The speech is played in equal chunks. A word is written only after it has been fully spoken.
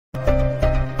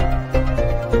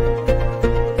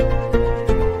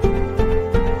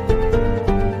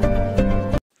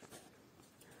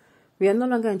We are no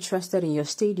longer interested in your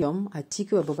stadium.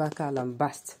 Atiku Abubakar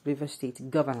lambast River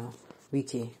State Governor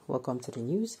Wike. Welcome to the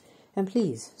news, and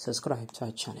please subscribe to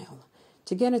our channel.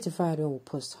 To get notified when we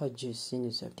post hot juicy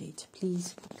news update,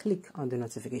 please click on the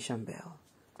notification bell.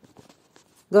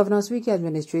 Governor's Wike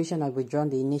administration has withdrawn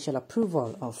the initial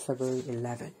approval of February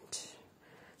 11th.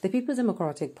 The People's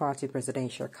Democratic Party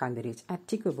presidential candidate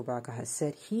Atiku Abubakar has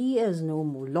said he is no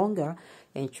longer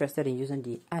interested in using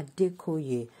the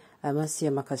Adekoye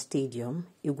Amasiamaka Stadium,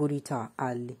 Igrita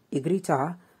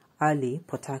Ali,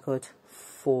 Port Harcourt,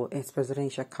 for its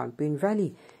presidential campaign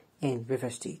rally in River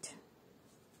State.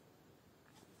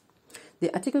 The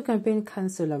Atiku campaign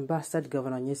council ambassador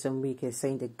Governor Nyesom Wike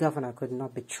saying the governor could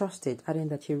not be trusted, adding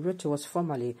that he wrote to us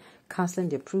formally cancelling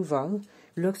the approval.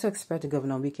 We also expect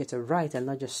Governor Wike to write and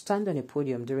not just stand on a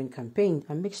podium during campaign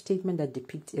and make statements that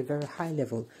depict a very high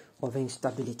level of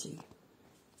instability.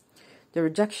 The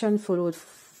rejection followed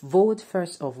vote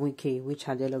first of Wike, which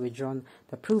had earlier withdrawn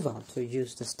the approval to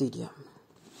use the stadium.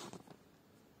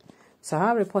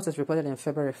 Sahara Reporters reported on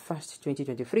February 1st,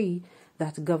 2023,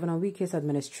 that Governor Wike's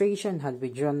administration had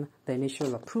withdrawn the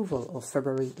initial approval of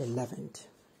February 11th.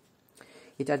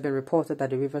 It had been reported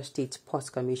that the River State Ports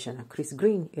Commissioner, Chris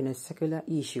Green, in a circular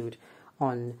issued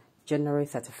on January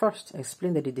 31st,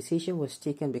 explained that the decision was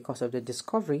taken because of the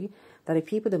discovery that the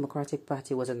People's Democratic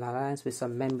Party was in alliance with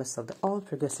some members of the All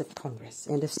Progressive Congress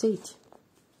in the state.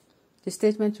 The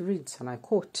statement reads, and I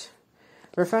quote,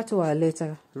 "Refer to our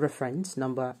later reference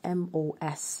number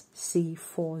MOSC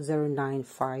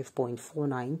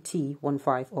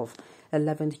 4095.49T15 of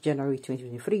 11th January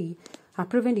 2023,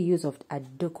 approving the use of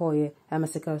Adekoye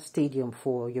Amasika Stadium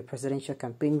for your presidential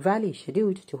campaign rally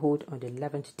scheduled to hold on the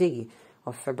 11th day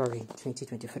of February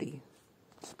 2023.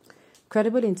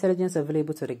 Credible intelligence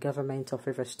available to the government of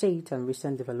River State and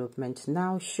recent developments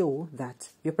now show that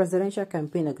your presidential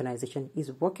campaign organization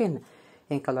is working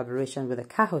in collaboration with a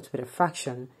cohort with a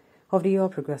faction of the All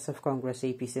Progressive Congress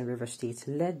APC in River State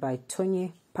led by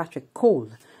Tony Patrick Cole,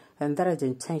 and that is the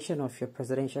intention of your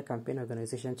presidential campaign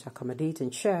organization to accommodate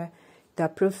and share the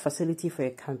approved facility for a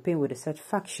campaign with a said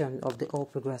faction of the All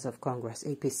Progressive Congress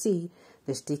APC,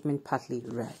 the statement partly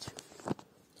read.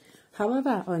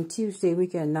 However, on Tuesday,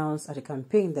 Wike announced at the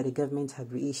campaign that the government had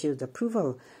reissued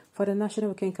approval for the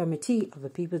National Working Committee of the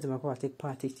People's Democratic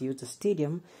Party to use the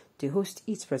stadium to host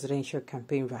its presidential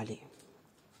campaign rally.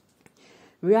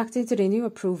 Reacting to the new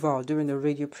approval during the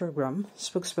radio program,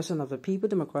 spokesperson of the People's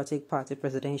Democratic Party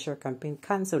Presidential Campaign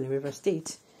Council in River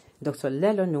State, Dr.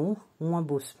 Lelono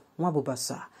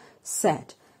Mwabubasa,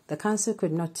 said the council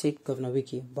could not take Governor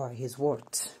Wike by his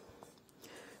words.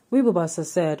 Mwabubasa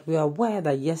said, "We are aware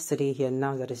that yesterday he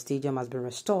announced that the stadium has been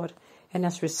restored and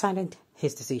has resigned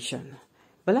his decision.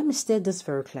 But let me state this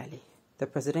very clearly. The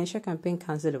Presidential Campaign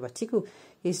Council of Atiku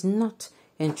is not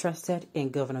interested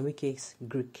in Governor Wike's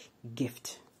Greek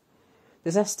gift.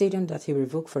 There's a stadium that he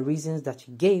revoked for reasons that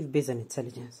he gave based on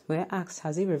intelligence. We are asked,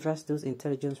 has he reversed those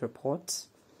intelligence reports?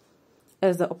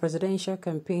 Is the Presidential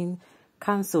Campaign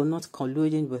Council not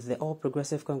colluding with the All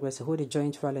Progressive Congress to hold a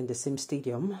joint rally in the same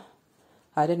stadium?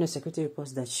 Are there no security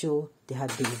reports that show there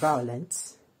had been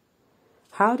violence?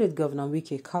 How did Governor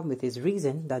Wike come with his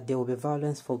reason that there will be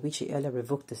violence for which he earlier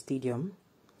revoked the stadium?"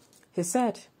 He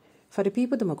said, for the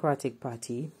People's Democratic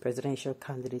Party presidential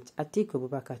candidate Atiku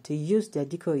Abubakar to use the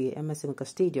Adekoye Amasimaka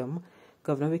Stadium,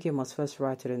 Governor Wike must first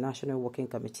write to the National Working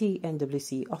Committee,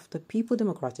 NWC, of the People's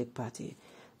Democratic Party,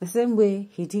 the same way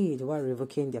he did while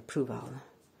revoking the approval.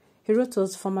 He wrote to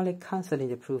us formally cancelling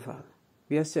the approval.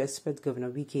 We also expect Governor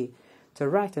Wike to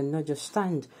write and not just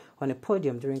stand on a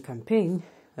podium during campaign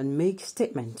and make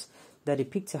statements that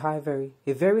depict a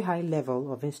very high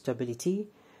level of instability.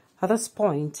 At this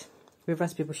point,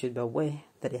 Rivers people should be aware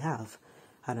that they have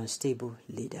an unstable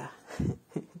leader.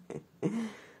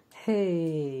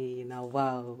 Hey, now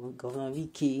wow, Governor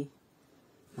Wike,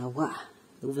 now wow,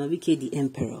 Governor Wike the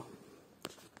Emperor.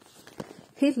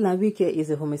 Hitler Wike is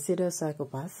a homicidal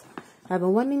psychopath. I've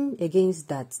been warning against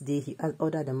that day he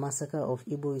ordered the massacre of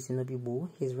Igbo's in Obibo.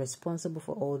 He's responsible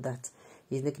for all that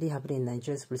is likely happening in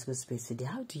Nigeria's political space today.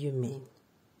 How do you mean?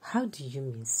 How do you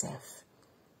mean, Seth?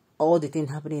 All the things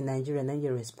happening in Nigeria and then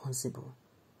you're responsible.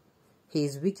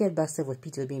 His wicked bastard with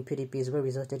P2B and PDP is what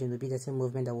resulted in the obedient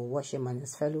movement that will wash him and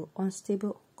his fellow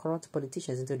unstable, corrupt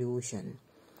politicians into the ocean.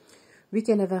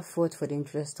 Wike never fought for the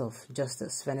interest of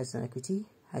justice, fairness, and equity.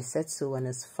 I said so when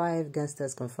his 5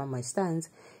 gangsters confirmed my stance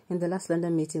in the last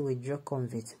London meeting with drug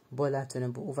convict Bola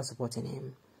Tinubu over supporting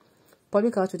him.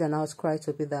 Public outreach and outcry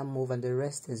to repeat that move, and the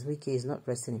rest is Wike is not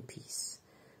resting in peace.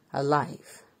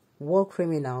 Alive, war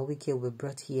criminal Wike will be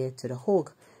brought here to the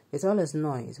Hague with all his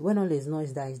noise. When all his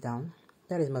noise dies down,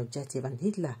 that is my objective, and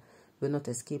Hitler will not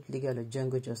escape legal or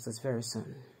jungle justice very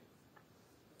soon.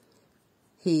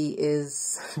 He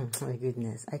is, my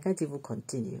goodness, I can't even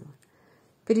continue.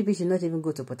 PDP should not even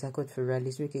go to Port Harcourt for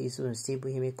rallies. Wike is so unstable.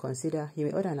 He may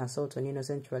order an assault on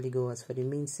innocent rally goers for the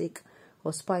main sake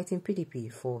of spiting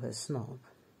PDP for her snub.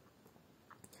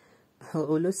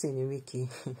 Oloseni Wike,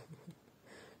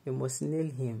 you must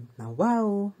nail him. Now,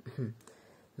 wow.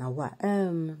 Now, what?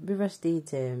 River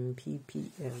State,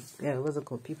 what's it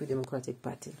called? People Democratic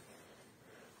Party.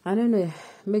 I don't know,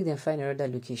 make them find another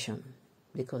location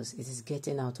because it is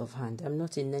getting out of hand. I'm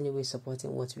not in any way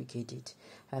supporting what Wike did.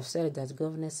 I've said that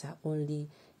governors are only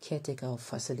caretaker of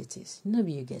facilities.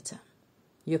 Nobody you get them.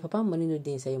 Your papa money no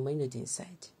dey inside, your money no dey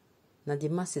inside. Now the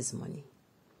masses money.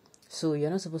 So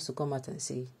you're not supposed to come out and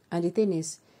say. And the thing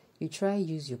is, you try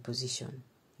use your position.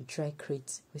 You try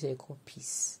create what they call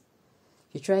peace.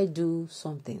 You try do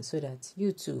something so that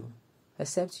you too,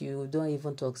 except you don't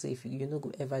even talk, say if you no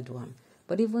go ever do them.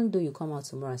 But even though you come out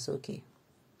tomorrow and say, okay,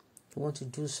 you want to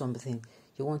do something,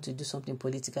 you want to do something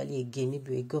politically again,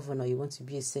 maybe a governor, you want to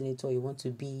be a senator, you want to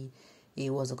be a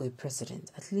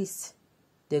president, at least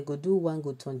they go do one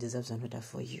good turn deserves another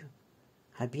for you.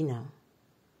 Happy now.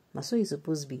 Now so it's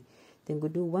supposed to be. Then go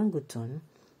do one good turn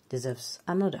deserves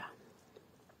another.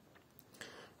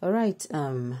 Alright,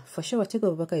 for sure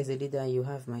Atiku Abubakar is a leader and you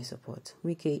have my support.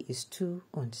 Wike is too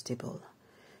unstable.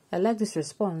 I like this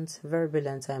response, very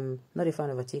brilliant. I'm not a fan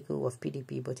of Atiku of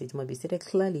PDP, but it must be stated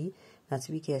clearly that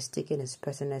Wike has taken his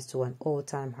personality to an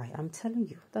all-time high. I'm telling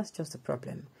you, that's just the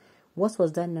problem. What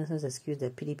was that nonsense excuse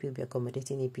that PDP will be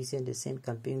accommodating APC on the same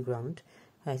campaign ground?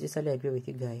 I totally agree with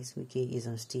you guys. Wike is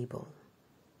unstable.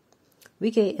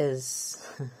 Wike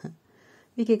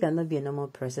cannot be a normal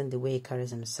person the way he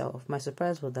carries himself. My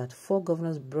surprise was that 4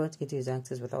 governors brought into his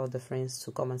antics without deference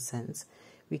to common sense.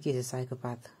 Wike is a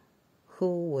psychopath.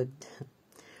 Who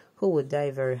would die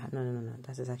very hard? No.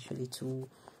 That is actually too...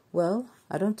 Well,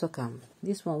 I don't talk him.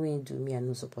 This one won't do me and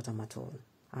no support him at all.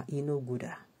 He no good.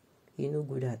 He no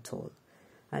good at all.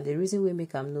 And the reason we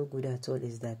make him no good at all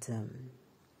is that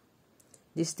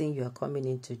this thing you are coming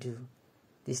in to do,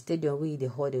 the stadium where they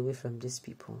hold away from these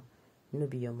people, no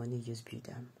be your money, just build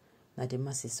them. Now the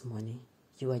masses money.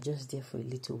 You are just there for a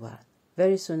little while.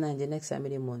 Very soon now, in the next how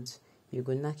many months, you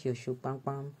go knock your shoe, bang,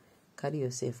 bang, carry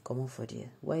yourself, come on for there.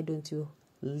 Why don't you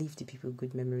leave the people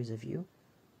good memories of you?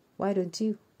 Why don't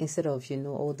you? Instead of,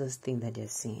 all those things that they're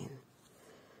saying.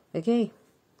 Okay?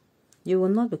 You will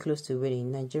not be close to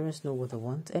winning. Nigerians know what they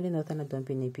want. Any northern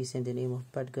dumping APC in the name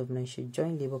of bad governance should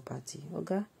join Labour Party.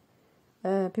 Okay?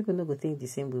 People not going to think the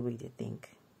same way they think.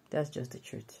 That's just the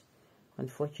truth.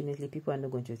 Unfortunately, people are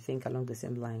not going to think along the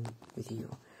same line with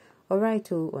you. Alright,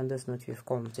 so on this note, we've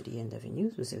come to the end of the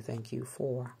news. We say thank you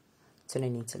for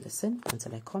tuning in to listen.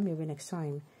 Until I come your way next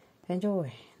time,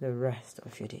 enjoy the rest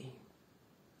of your day.